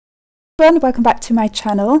Everyone, welcome back to my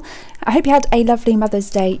channel. I hope you had a lovely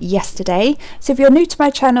Mother's Day yesterday. So if you're new to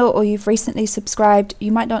my channel or you've recently subscribed,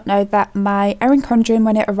 you might not know that my Erin Condren,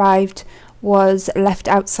 when it arrived, was left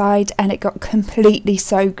outside and it got completely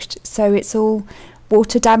soaked, so it's all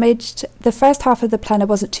water damaged. The first half of the planner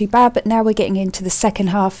wasn't too bad, but now we're getting into the second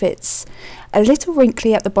half. It's a little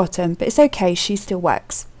wrinkly at the bottom, but it's okay, she still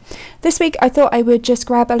works. This week I thought I would just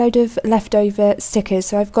grab a load of leftover stickers.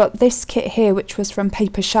 So I've got this kit here which was from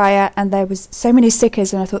Papershire, and there was so many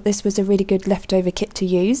stickers and I thought this was a really good leftover kit to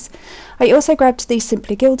use. I also grabbed the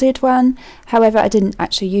Simply Gilded one, however I didn't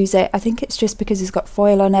actually use it. I think it's just because it's got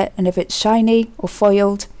foil on it, and if it's shiny or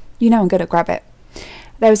foiled, you know I'm going to grab it.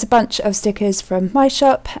 There was a bunch of stickers from my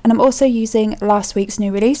shop, and I'm also using last week's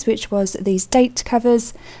new release, which was these date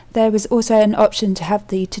covers. There was also an option to have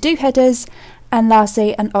the to-do headers, and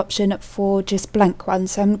lastly an option for just blank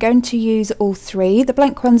ones. So I'm going to use all three. The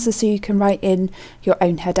blank ones are so you can write in your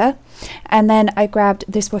own header. And then I grabbed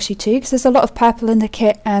this washi too because there's a lot of purple in the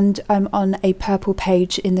kit and I'm on a purple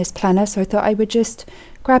page in this planner, so I thought I would just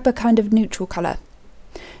grab a kind of neutral colour.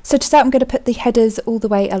 So to start, I'm going to put the headers all the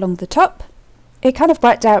way along the top. It kind of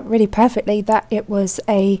worked out really perfectly that it was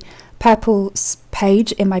a purple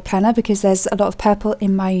page in my planner because there's a lot of purple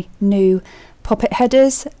in my new poppet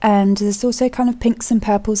headers, and there's also kind of pinks and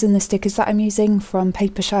purples in the stickers that I'm using from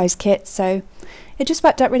Papershire's kit, so it just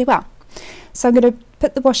worked out really well. So I'm going to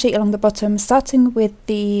put the washi along the bottom, starting with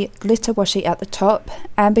the glitter washi at the top,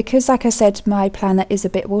 and because like I said my planner is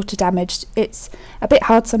a bit water damaged, it's a bit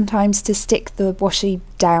hard sometimes to stick the washi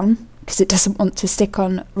down because it doesn't want to stick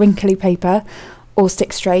on wrinkly paper or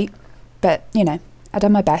stick straight, but you know, I've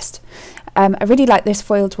done my best. I really like this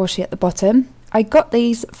foiled washi at the bottom. I got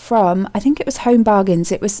these from, I think it was Home Bargains.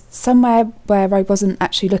 It was somewhere where I wasn't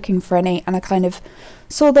actually looking for any, and I kind of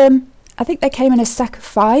saw them. I think they came in a stack of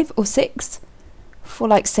 5 or 6 for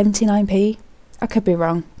like 79p. I could be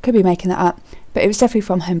wrong, could be making that up, but it was definitely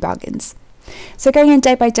from Home Bargains. So going in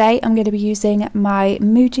day by day, I'm going to be using my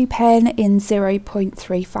Muji pen in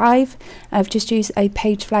 0.35. I've just used a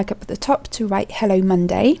page flag up at the top to write Hello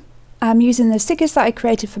Monday. I'm using the stickers that I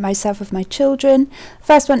created for myself of my children.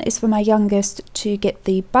 First one is for my youngest to get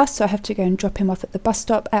the bus, so I have to go and drop him off at the bus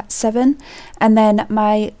stop at 7. And then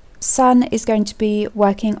my son is going to be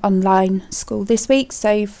working online school this week,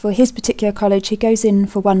 so for his particular college he goes in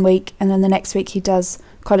for 1 week and then the next week he does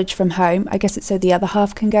college from home. I guess it's so the other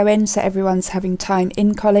half can go in, so everyone's having time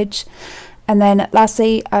in college. And then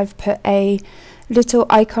lastly I've put a little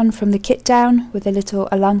icon from the kit down with a little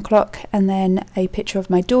alarm clock, and then a picture of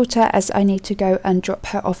my daughter as I need to go and drop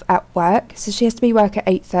her off at work, so she has to be work at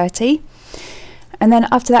 8:30. And then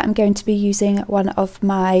after that I'm going to be using one of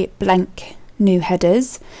my blank new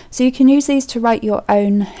headers. So you can use these to write your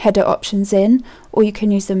own header options in, or you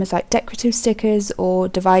can use them as like decorative stickers or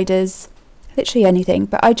dividers, literally anything,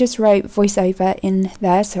 but I just wrote voiceover in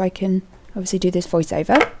there so I can obviously do this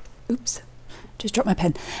voiceover. Oops, just dropped my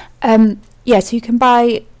pen. Yeah, so you can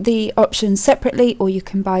buy the options separately or you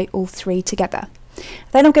can buy all three together.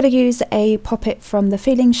 Then I'm going to use a poppet from the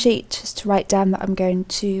feeling sheet just to write down that I'm going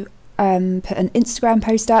to put an Instagram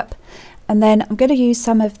post up. And then I'm going to use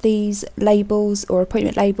some of these labels or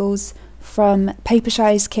appointment labels from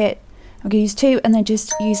Papershire's kit. I'm going to use 2 and then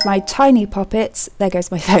just use my tiny poppets, there goes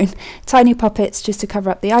my phone, tiny poppets just to cover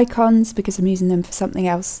up the icons because I'm using them for something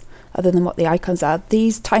else other than what the icons are.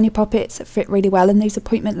 These tiny poppets fit really well in these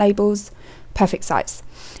appointment labels, perfect size.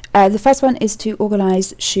 The first one is to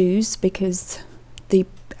organise shoes because the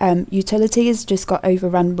utilities just got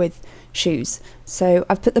overrun with shoes. So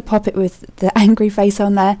I've put the poppet with the angry face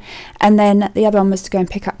on there, and then the other one was to go and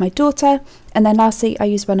pick up my daughter, and then lastly I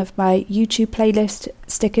used one of my YouTube playlist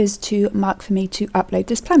stickers to mark for me to upload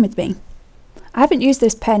this plan with me. I haven't used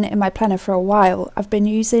this pen in my planner for a while. I've been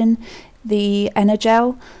using the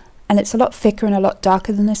Energel, and it's a lot thicker and a lot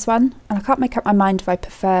darker than this one, and I can't make up my mind if I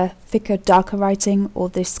prefer thicker, darker writing or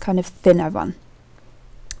this kind of thinner one.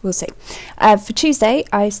 We'll see. For Tuesday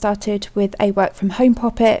I started with a work from home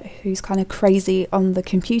poppet who's kind of crazy on the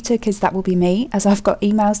computer because that will be me, as I've got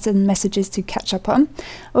emails and messages to catch up on.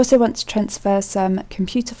 I also want to transfer some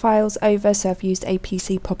computer files over, so I've used a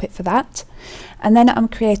PC poppet for that. And then I'm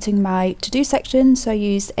creating my to-do section, so I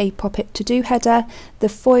used a poppet to-do header. The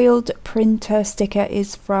foiled printer sticker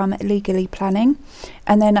is from Legally Planning,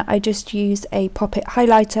 and then I just used a poppet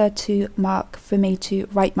highlighter to mark for me to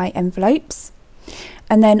write my envelopes.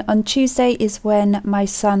 And then on Tuesday is when my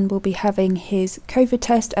son will be having his COVID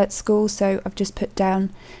test at school, so I've just put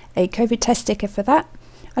down a COVID test sticker for that.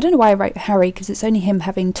 I don't know why I wrote Harry because it's only him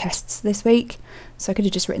having tests this week, so I could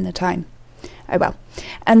have just written the time. Oh well.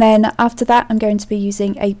 And then after that, I'm going to be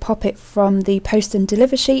using a pop-it from the post and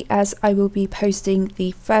deliver sheet, as I will be posting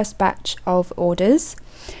the first batch of orders.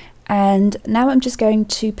 And now I'm just going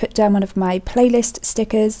to put down one of my playlist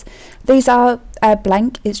stickers. These are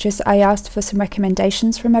blank, it's just I asked for some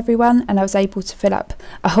recommendations from everyone, and I was able to fill up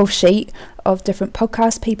a whole sheet of different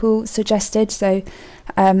podcasts people suggested. So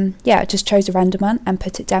yeah, I just chose a random one and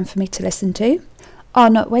put it down for me to listen to.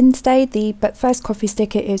 On Wednesday, the But First Coffee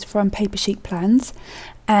sticker is from Paper Sheet Plans,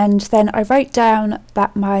 and then I wrote down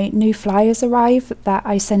that my new flyers arrive that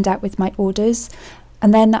I send out with my orders,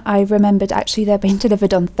 and then I remembered actually they're being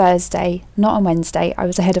delivered on Thursday, not on Wednesday. I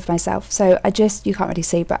was ahead of myself, so you can't really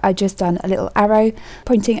see, but I just done a little arrow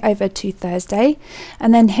pointing over to Thursday.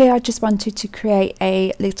 And then here I just wanted to create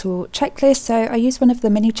a little checklist, so I used one of the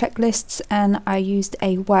mini checklists, and I used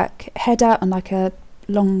a work header on like a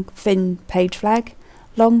long thin page flag.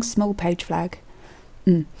 Long small page flag.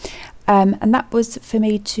 And that was for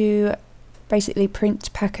me to basically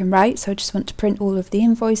print, pack and write. So I just want to print all of the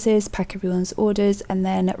invoices, pack everyone's orders, and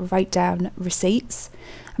then write down receipts.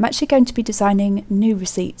 I'm actually going to be designing new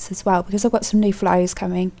receipts as well, because I've got some new flyers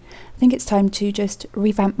coming. I think it's time to just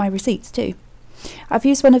revamp my receipts too. I've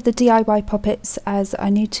used one of the DIY poppets as I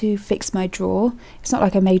need to fix my drawer. It's not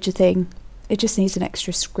like a major thing. It just needs an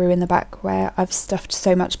extra screw in the back where I've stuffed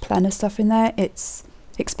so much planner stuff in there, it's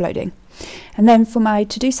exploding. And then for my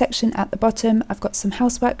to-do section at the bottom, I've got some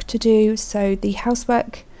housework to do. So the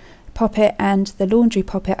housework poppet and the laundry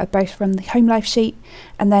poppet are both from the Home Life sheet,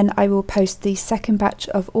 and then I will post the second batch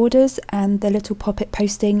of orders, and the little poppet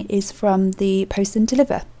posting is from the Post and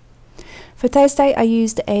Deliver. For Thursday, I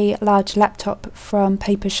used a large laptop from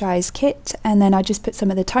Paper Shy's kit, and then I just put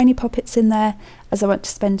some of the tiny poppets in there as I want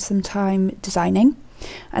to spend some time designing.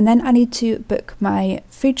 And then I need to book my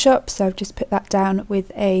food shop, so I've just put that down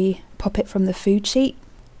with a poppet from the food sheet.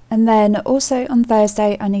 And then also on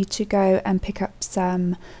Thursday I need to go and pick up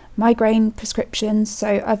some migraine prescriptions,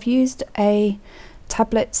 so I've used a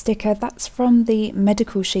tablet sticker that's from the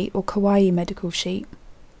medical sheet, or Kawaii medical sheet.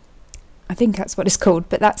 I think that's what it's called,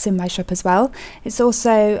 but that's in my shop as well. It's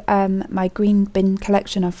also my green bin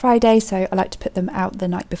collection on Friday, so I like to put them out the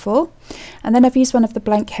night before. And then I've used one of the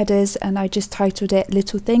blank headers, and I just titled it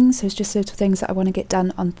Little Things, so it's just little things that I want to get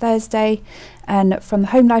done on Thursday. And from the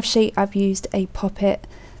Home Life sheet, I've used a poppet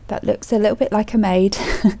that looks a little bit like a maid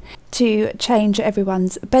to change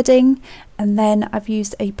everyone's bedding. And then I've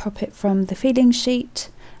used a poppet from the Feelings sheet.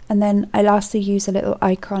 And then I lastly use a little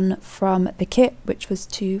icon from the kit, which was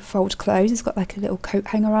to fold clothes. It's got like a little coat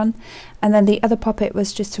hanger on. And then the other poppet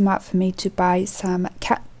was just to mark for me to buy some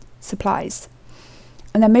cat supplies.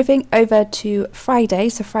 And then moving over to Friday.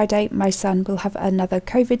 So Friday, my son will have another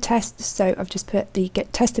COVID test. So I've just put the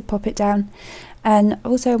get tested poppet down. And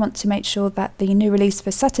also I want to make sure that the new release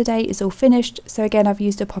for Saturday is all finished. So again, I've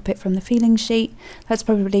used a poppet from the Feelings sheet. That's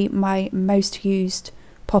probably my most used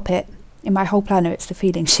poppet. In my whole planner, it's the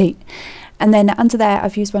Feelings sheet. And then under there,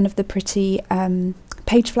 I've used one of the pretty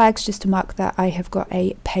page flags just to mark that I have got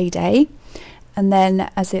a payday. And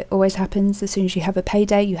then, as it always happens, as soon as you have a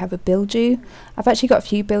payday, you have a bill due. I've actually got a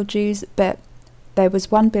few bill dues, but there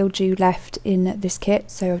was one bill due left in this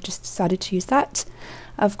kit, so I've just decided to use that.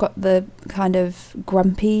 I've got the kind of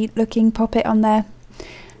grumpy looking poppet on there.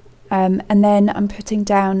 And then I'm putting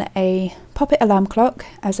down a poppet alarm clock,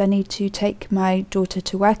 as I need to take my daughter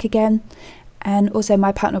to work again, and also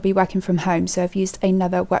my partner will be working from home, so I've used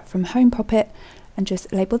another work from home poppet and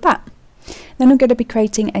just labelled that. Then I'm going to be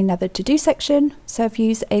creating another to-do section, so I've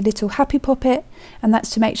used a little happy poppet, and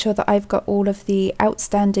that's to make sure that I've got all of the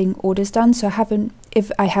outstanding orders done. So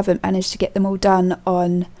if I haven't managed to get them all done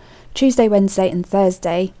on Tuesday, Wednesday and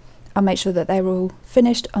Thursday, I'll make sure that they're all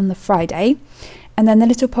finished on the Friday. And then the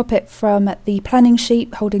little poppet from the planning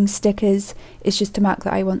sheet holding stickers is just to mark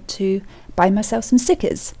that I want to buy myself some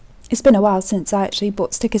stickers. It's been a while since I actually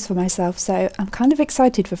bought stickers for myself, so I'm kind of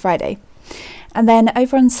excited for Friday. And then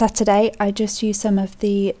over on Saturday, I just used some of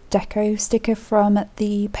the deco sticker from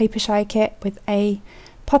the Paper Shy kit with a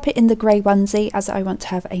poppet in the grey onesie, as I want to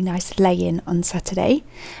have a nice lay-in on Saturday.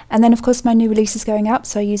 And then of course my new release is going up,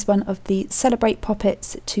 so I use one of the Celebrate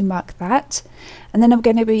poppets to mark that. And then I'm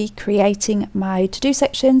going to be creating my to-do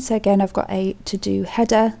section. So again, I've got a to-do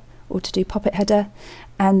header, or to-do poppet header,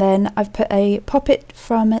 and then I've put a poppet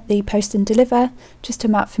from the Post and Deliver just to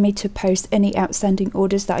mark for me to post any outstanding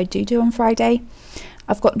orders that I do on Friday.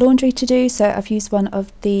 I've got laundry to do, so I've used one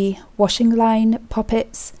of the washing line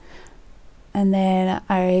poppets. And then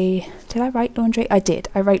did I write laundry? I did,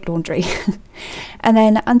 I wrote laundry. And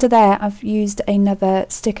then under there I've used another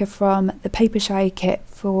sticker from the Paper Shy kit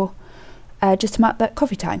for just to mark that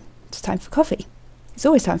coffee time. It's time for coffee. It's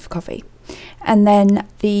always time for coffee. And then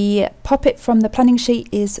the pop-it from the planning sheet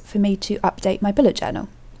is for me to update my bullet journal,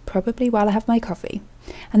 probably while I have my coffee.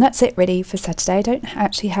 And that's it really for Saturday. I don't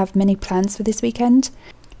actually have many plans for this weekend.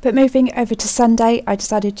 But moving over to Sunday, I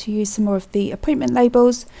decided to use some more of the appointment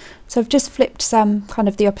labels. So I've just flipped some kind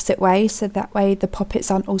of the opposite way, so that way the pop-its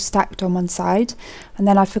aren't all stacked on one side. And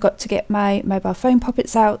then I forgot to get my mobile phone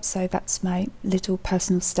pop-its out, so that's my little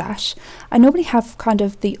personal stash. I normally have kind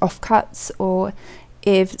of the offcuts, or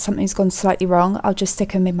if something's gone slightly wrong, I'll just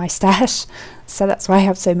stick them in my stash. So that's why I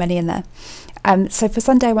have so many in there. So for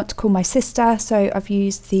Sunday I want to call my sister, so I've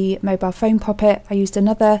used the mobile phone pop-it. I used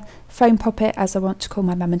another phone pop-it as I want to call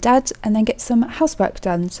my mum and dad and then get some housework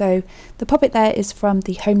done. So the pop-it there is from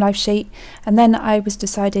the home life sheet, and then I was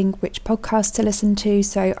deciding which podcast to listen to,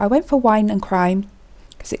 so I went for Wine and Crime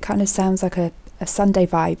because it kind of sounds like a Sunday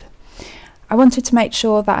vibe. I wanted to make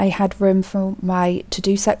sure that I had room for my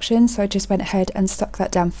to-do section, so I just went ahead and stuck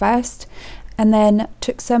that down first. And then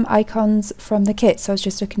took some icons from the kit, so I was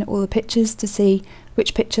just looking at all the pictures to see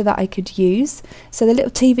which picture that I could use. So the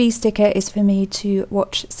little TV sticker is for me to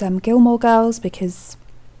watch some Gilmore Girls, because,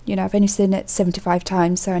 you know, I've only seen it 75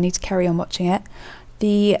 times, so I need to carry on watching it.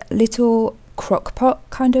 The little crock pot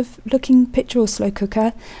kind of looking picture, or slow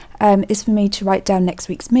cooker, is for me to write down next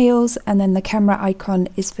week's meals, and then the camera icon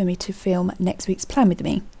is for me to film next week's plan with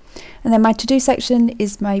me. And then my to-do section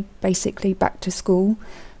is my basically back to school.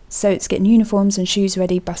 So it's getting uniforms and shoes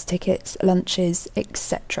ready, bus tickets, lunches,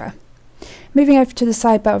 etc. Moving over to the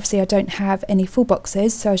sidebar, obviously I don't have any full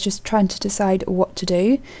boxes, so I was just trying to decide what to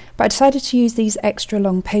do. But I decided to use these extra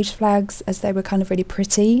long page flags as they were kind of really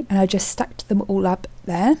pretty, and I just stacked them all up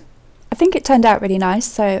there. I think it turned out really nice,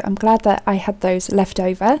 so I'm glad that I had those left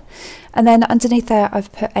over. And then underneath there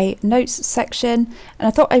I've put a notes section, and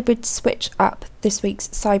I thought I would switch up this week's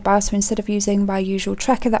sidebar, so instead of using my usual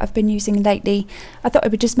tracker that I've been using lately, I thought I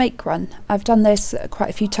would just make one. I've done this quite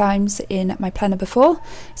a few times in my planner before,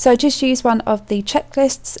 so I just use one of the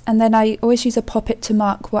checklists, and then I always use a pop-it to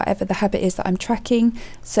mark whatever the habit is that I'm tracking.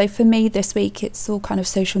 So for me this week it's all kind of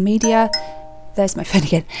social media. There's my phone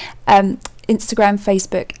again. Instagram,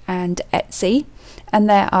 Facebook and Etsy, and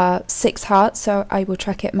there are 6 hearts, so I will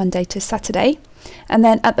track it Monday to Saturday. And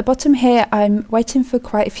then at the bottom here I'm waiting for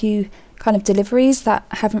quite a few kind of deliveries that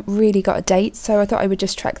haven't really got a date, so I thought I would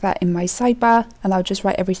just track that in my sidebar, and I'll just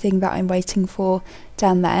write everything that I'm waiting for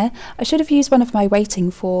down there. I should have used one of my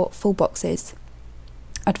waiting for full boxes.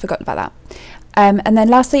 I'd forgotten about that. And then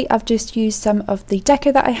lastly I've just used some of the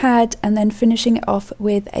deco that I had, and then finishing it off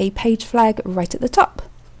with a page flag right at the top.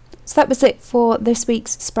 So that was it for this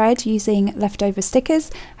week's spread using leftover stickers.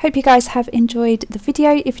 Hope you guys have enjoyed the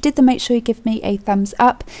video. If you did, then make sure you give me a thumbs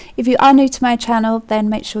up. If you are new to my channel, then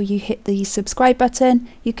make sure you hit the subscribe button.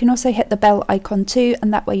 You can also hit the bell icon too,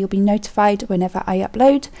 and that way you'll be notified whenever I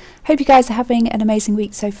upload. Hope you guys are having an amazing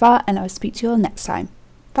week so far, and I'll speak to you all next time.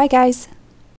 Bye guys.